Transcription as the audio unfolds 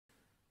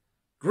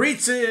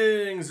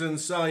Greetings and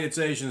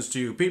salutations to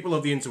you, people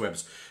of the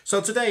interwebs.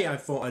 So today I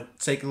thought I'd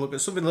take a look at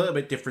something a little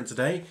bit different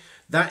today.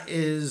 That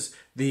is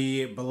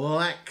the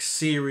Black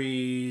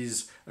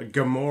Series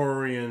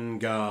Gamorrean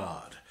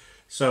Guard.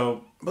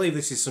 So I believe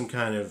this is some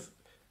kind of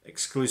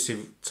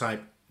exclusive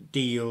type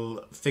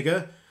deal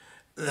figure.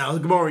 Now the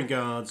Gamorrean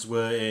Guards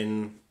were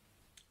in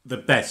the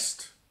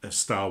best of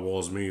Star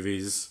Wars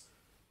movies,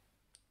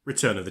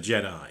 Return of the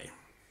Jedi.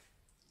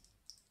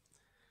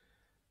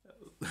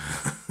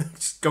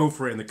 Just go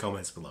for it in the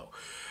comments below.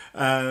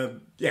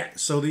 Yeah,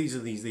 so these are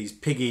these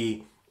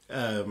piggy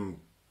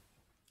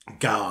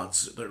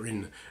guards that are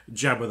in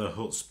Jabba the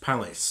Hutt's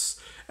palace.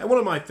 And one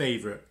of my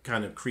favourite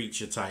kind of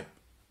creature type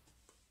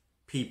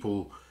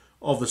people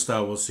of the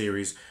Star Wars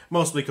series,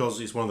 mostly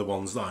because it's one of the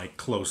ones that I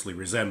closely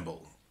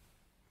resemble.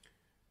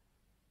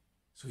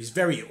 So he's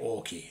very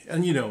orky,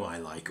 and you know I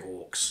like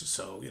orcs,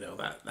 so you know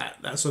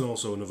that's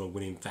also another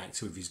winning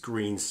factor with his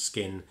green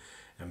skin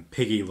and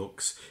piggy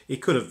looks. He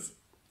could have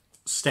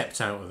stepped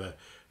out of a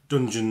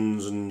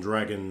Dungeons and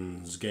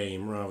Dragons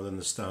game rather than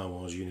the Star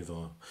Wars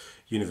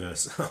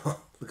universe. Look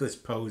at his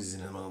poses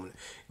in a moment.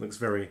 He looks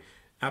very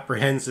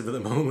apprehensive at the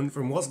moment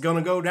from what's going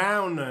to go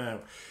down now.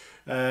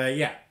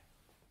 Yeah.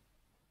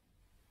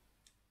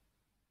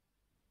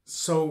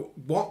 So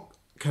what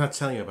can I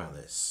tell you about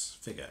this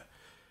figure?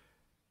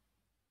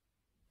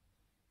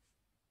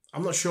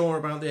 I'm not sure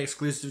about the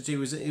exclusivity.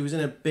 It was in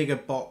a bigger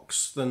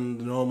box than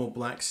the normal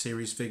Black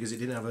Series figures. It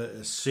didn't have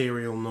a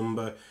serial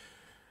number.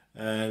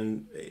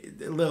 And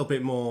a little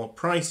bit more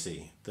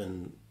pricey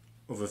than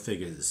other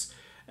figures.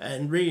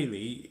 And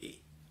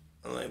really,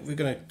 we're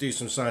going to do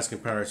some size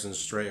comparisons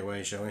straight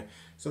away, shall we?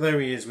 So there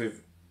he is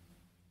with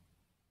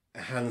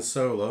Han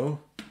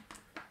Solo.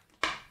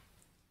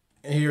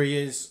 And here he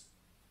is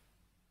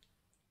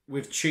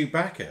with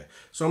Chewbacca.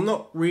 So I'm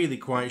not really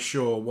quite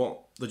sure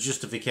what the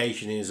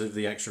justification is of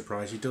the extra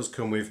price. He does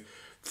come with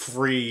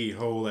 3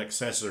 whole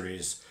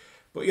accessories.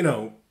 But, you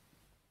know,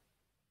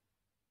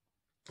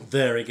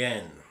 there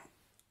again,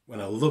 when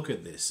I look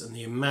at this and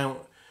the amount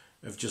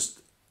of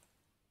just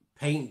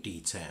paint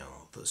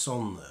detail that's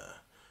on there,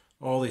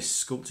 all this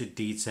sculpted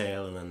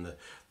detail, and then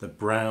the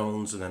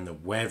browns, and then the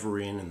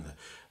weathering, and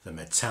the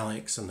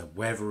metallics, and the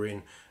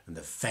weathering, and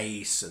the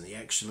face, and the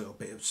extra little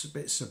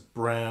bits of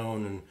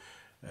brown,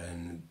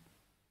 and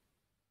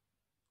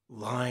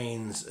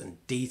lines,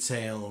 and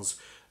details,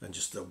 and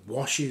just the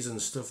washes and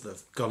stuff that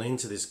have gone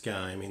into this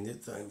guy. I mean,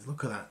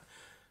 look at that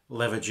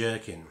leather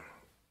jerkin.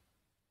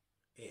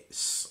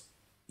 It's,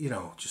 you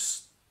know,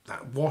 just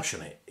that wash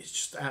on it. It's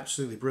just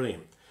absolutely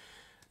brilliant.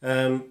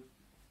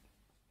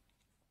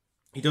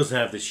 He does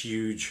have this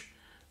huge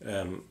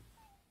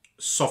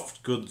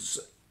soft goods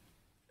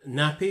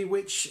nappy,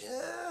 which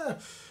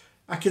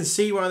I can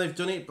see why they've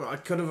done it, but I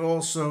could have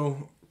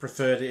also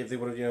preferred it if they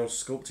would have, you know,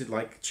 sculpted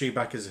like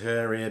Chewbacca's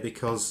hair here,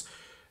 because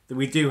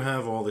we do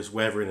have all this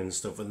weathering and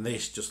stuff, and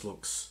this just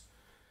looks,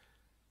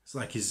 it's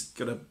like he's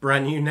got a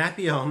brand new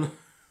nappy on.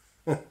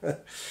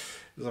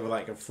 There's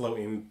like a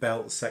floating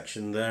belt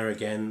section there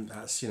again.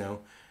 That's, you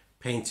know,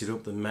 painted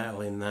up the metal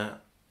in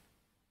that.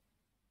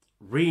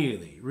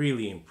 Really,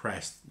 really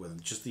impressed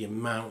with just the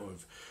amount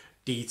of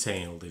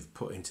detail they've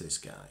put into this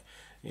guy.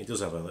 He does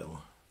have a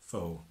little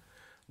faux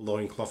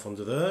loincloth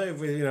under there. If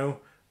we, you know,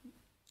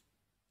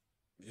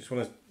 you just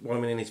want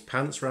him in his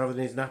pants rather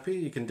than his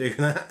nappy, you can do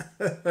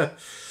that.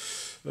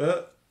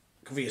 But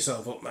cover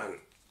yourself up, man.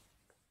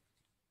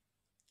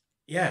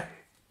 Yeah.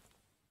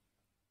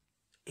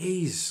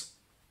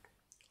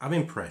 I'm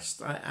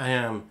impressed. I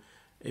am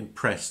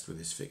impressed with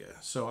this figure.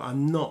 So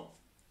I'm not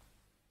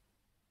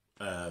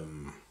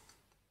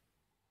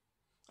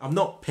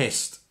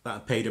pissed that I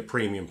paid a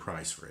premium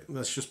price for it.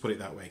 Let's just put it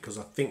that way, because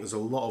I think there's a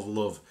lot of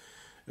love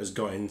has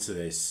got into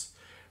this.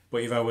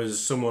 But if I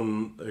was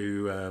someone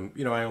who,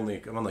 you know,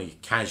 I'm only a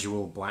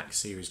casual Black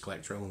Series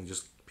collector, I'll only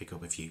just pick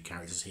up a few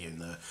characters here and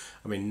there.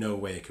 I'm in no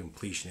way a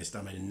completionist.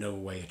 I'm in no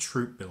way a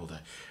troop builder.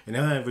 And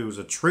if he was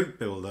a troop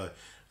builder,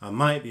 I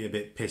might be a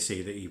bit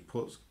pissy that he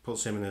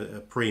puts him in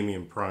a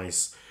premium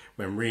price,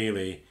 when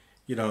really,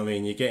 you know what I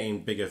mean, you're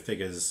getting bigger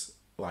figures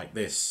like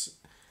this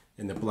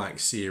in the Black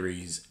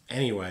Series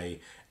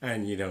anyway,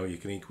 and you know you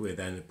can equally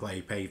then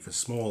pay for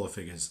smaller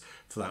figures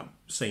for that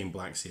same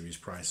Black Series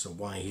price. So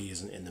why he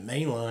isn't in the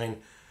main line,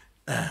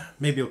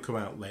 maybe he'll come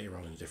out later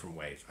on in a different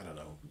wave. I don't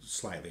know,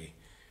 slightly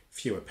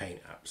fewer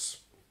paint apps.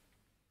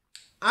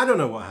 I don't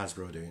know what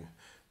Hasbro are doing.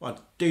 What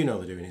I do know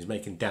they're doing is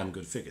making damn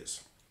good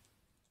figures.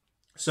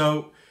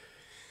 So,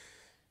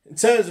 in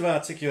terms of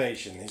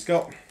articulation, he's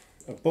got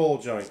a ball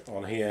joint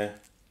on here,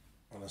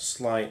 on a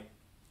slight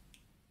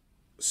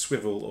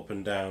swivel up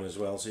and down as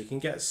well, so you can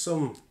get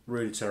some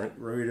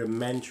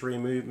rudimentary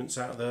movements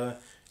out there.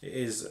 It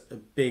is a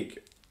big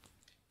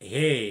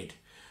head,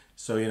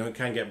 so you know it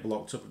can get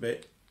blocked up a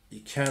bit. You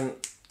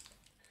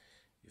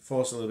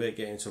force a little bit,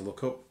 get him to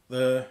look up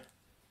there,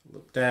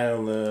 look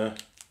down there,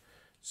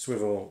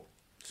 swivel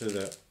to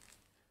the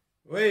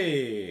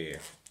way.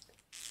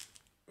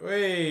 So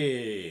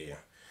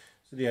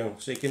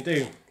you can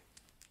do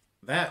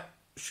that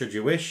should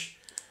you wish,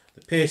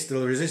 The pièce de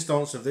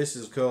resistance of this,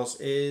 of course,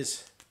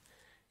 is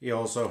he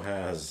also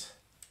has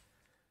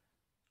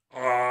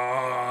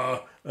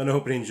an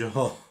opening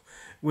jaw,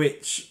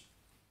 which,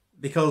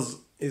 because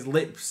his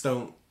lips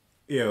don't,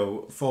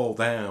 fall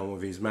down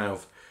with his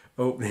mouth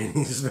opening,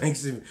 it just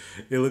makes him,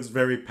 he looks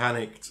very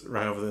panicked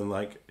rather than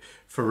like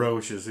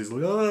ferocious. He's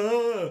like,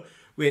 ah!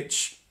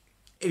 Which,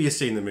 if you've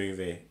seen the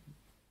movie,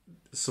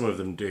 some of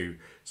them do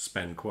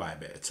spend quite a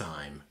bit of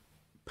time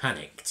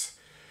panicked.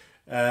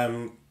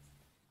 It's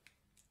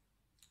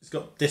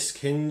got disc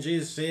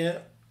hinges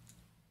here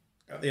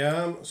at the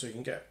arm, so you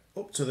can get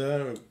up to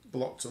there and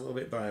blocked a little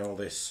bit by all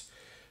this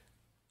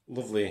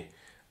lovely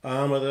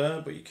armour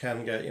there, but you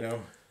can get,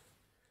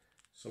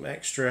 some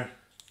extra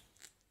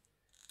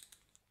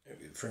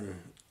from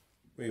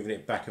moving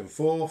it back and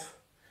forth.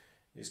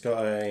 It's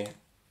got a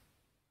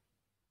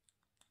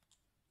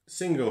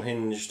single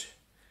hinged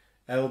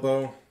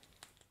elbow,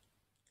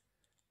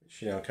 which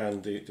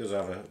does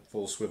have a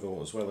full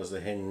swivel as well as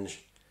the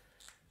hinge.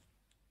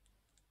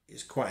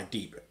 It's quite a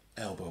deep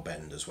elbow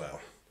bend as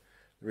well.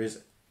 There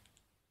is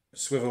a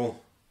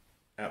swivel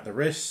at the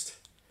wrist,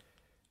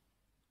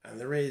 and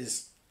there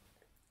is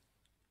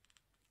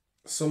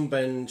some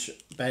bend.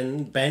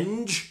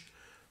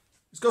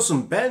 It's got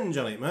some bend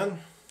on it, man,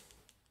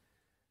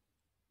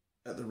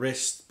 at the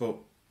wrist, but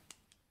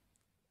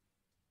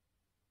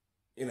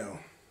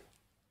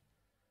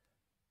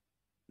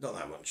not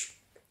that much.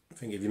 I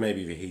think if you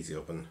heat it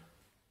up and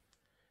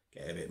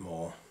get a bit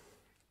more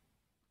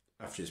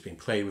after it's been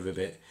played with a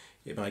bit,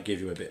 it might give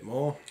you a bit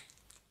more.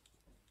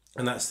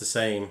 And that's the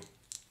same,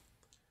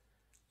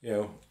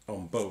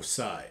 on both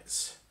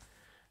sides.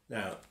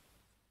 Now,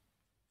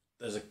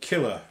 there's a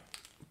killer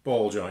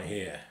ball joint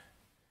here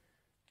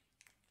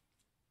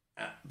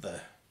at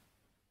the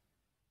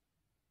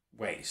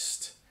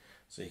waist,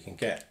 so you can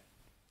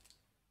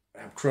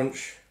ab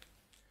crunch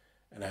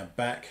and ab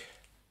back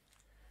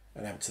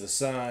and ab to the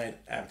side,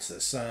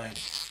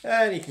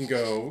 and you can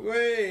go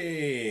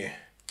way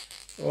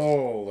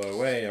all the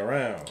way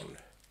around.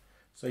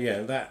 So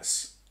yeah,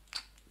 that's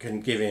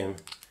can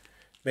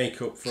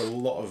make up for a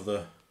lot of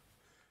the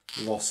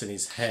loss in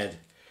his head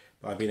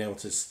by being able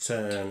to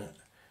turn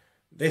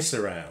this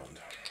around.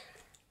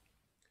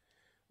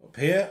 Up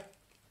here,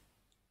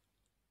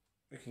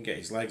 we can get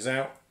his legs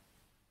out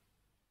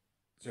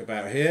to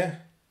about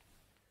here.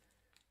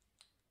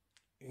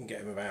 You can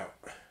get him about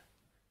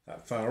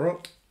that far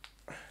up,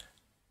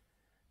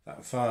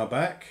 that far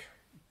back.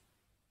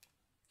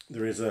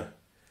 There is a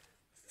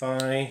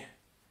thigh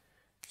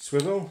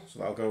swivel, so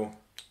that'll go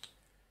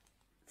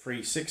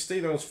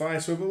 360, those thigh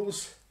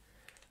swivels.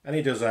 And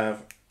he does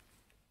have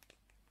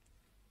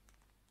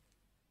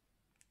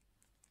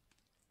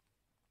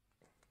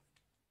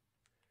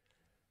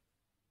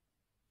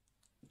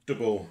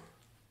double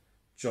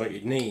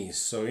jointed knees,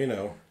 so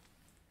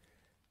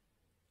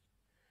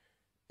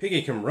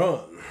Piggy can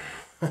run.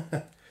 Look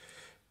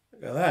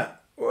at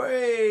that.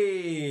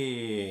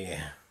 Way.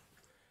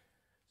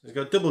 He's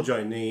got double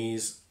joint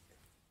knees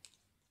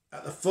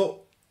at the foot.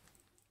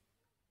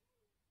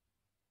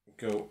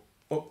 Go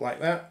up like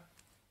that,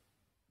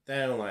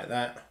 down like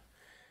that,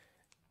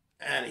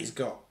 and he's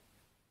got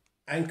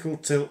ankle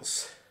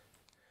tilts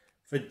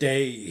for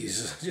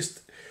days.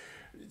 just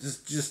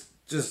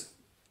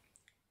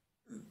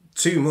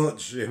too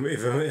much in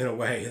a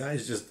way. That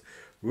is just,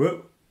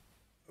 whoop.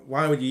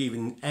 Why would you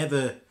even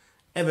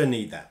ever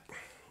need that?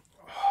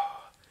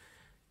 Oh,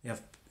 you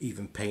have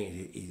even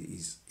painted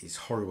his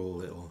horrible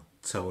little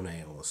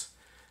toenails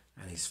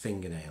and his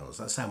fingernails.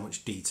 That's how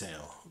much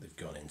detail they've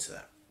gone into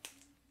that.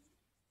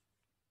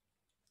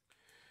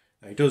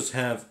 Now he does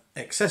have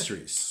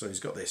accessories, so he's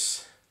got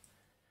this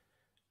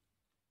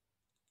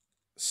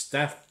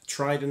staff,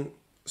 trident,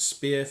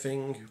 spear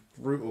thing,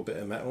 brutal bit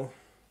of metal.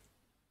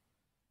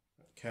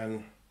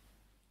 Can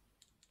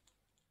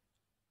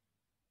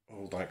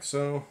hold like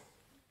so.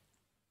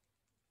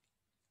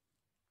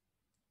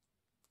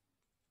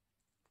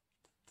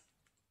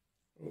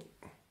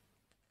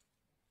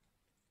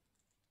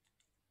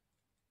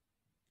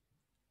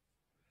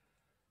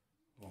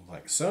 Hold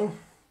like so.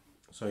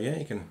 So yeah,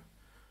 you can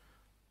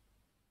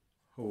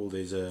hold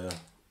his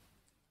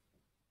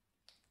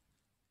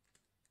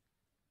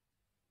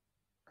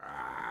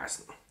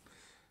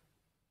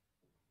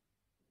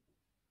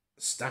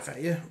staff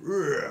at you.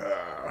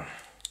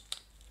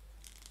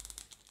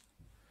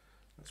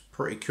 That's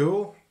pretty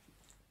cool.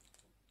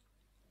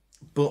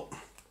 But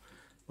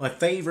my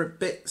favourite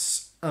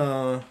bits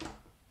are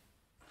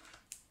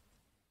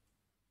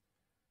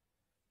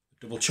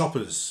double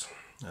choppers.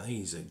 Now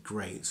these are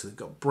great. So they've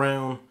got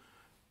brown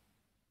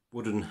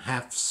wooden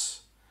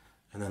hafts,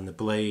 and then the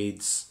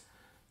blades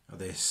are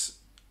this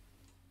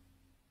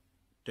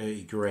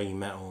dirty grey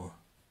metal.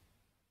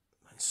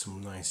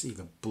 Some nice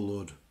either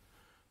blood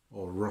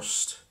or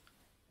rust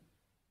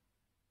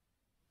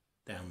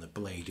down the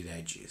bladed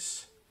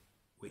edges,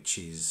 which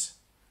is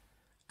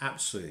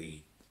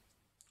absolutely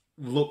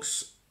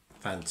looks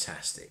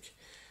fantastic.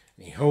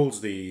 And he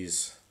holds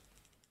these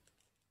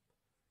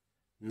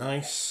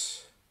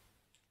nice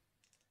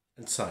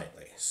and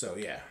tightly. So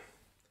yeah,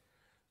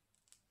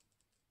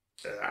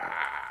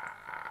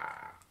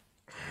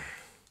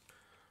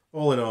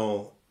 All in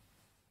all,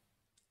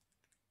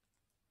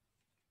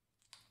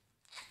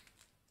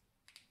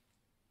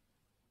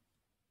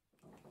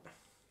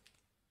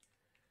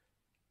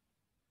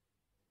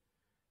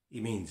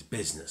 he means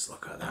business.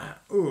 Look at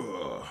that.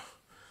 Ooh,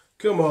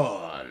 come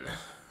on.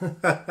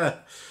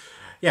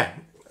 Yeah.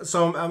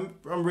 So I'm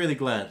really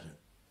glad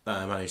that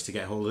I managed to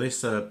get hold of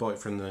this. Bought it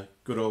from the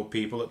good old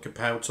people at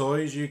Kapow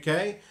Toys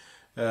UK.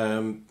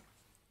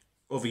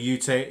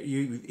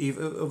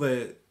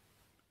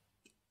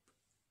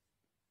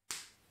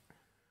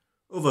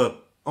 Other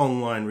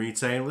online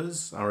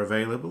retailers are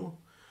available.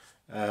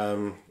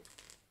 I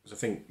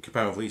think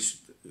Kapow at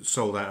least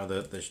sold out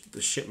of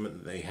the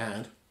shipment that they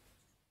had.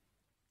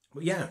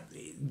 But yeah,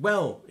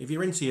 well, if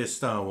you're into your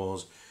Star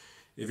Wars,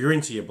 if you're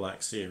into your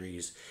Black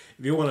Series,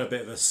 if you want a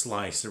bit of a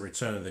slice of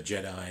Return of the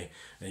Jedi,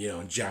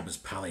 and Jabba's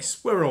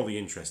Palace, where all the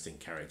interesting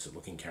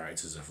looking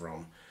characters are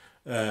from,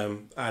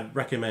 I'd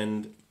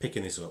recommend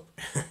picking this up.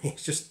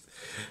 It's just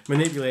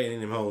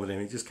manipulating him, holding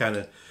him. It just kind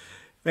of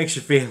makes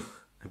you feel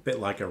a bit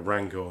like a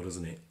Rancor,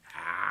 doesn't it?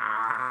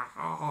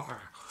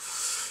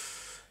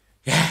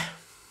 Yeah.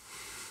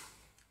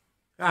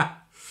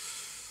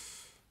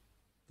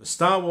 The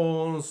Star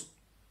Wars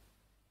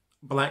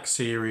Black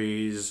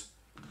Series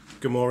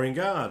Gamorrean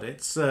Guard.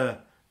 It's a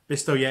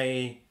Bisto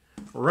Yeti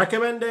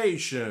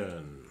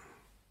recommendation.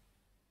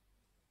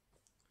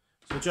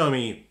 So join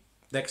me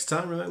next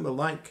time. Remember,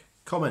 like,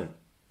 comment,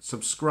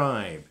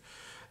 subscribe.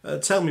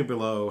 Tell me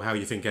below how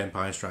you think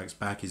Empire Strikes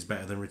Back is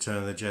better than Return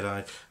of the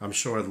Jedi. I'm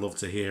sure I'd love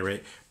to hear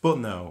it. But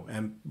no,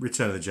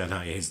 Return of the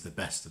Jedi is the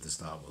best of the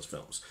Star Wars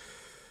films.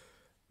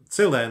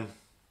 Till then,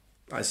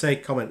 I say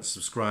comment,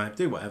 subscribe,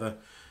 do whatever.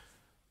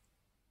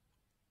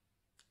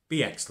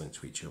 Be excellent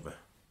to each other.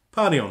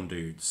 Party on,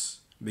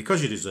 dudes.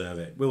 Because you deserve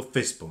it, we'll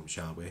fist bump,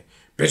 shall we?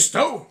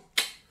 Bisto!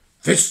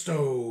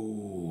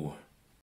 Fisto!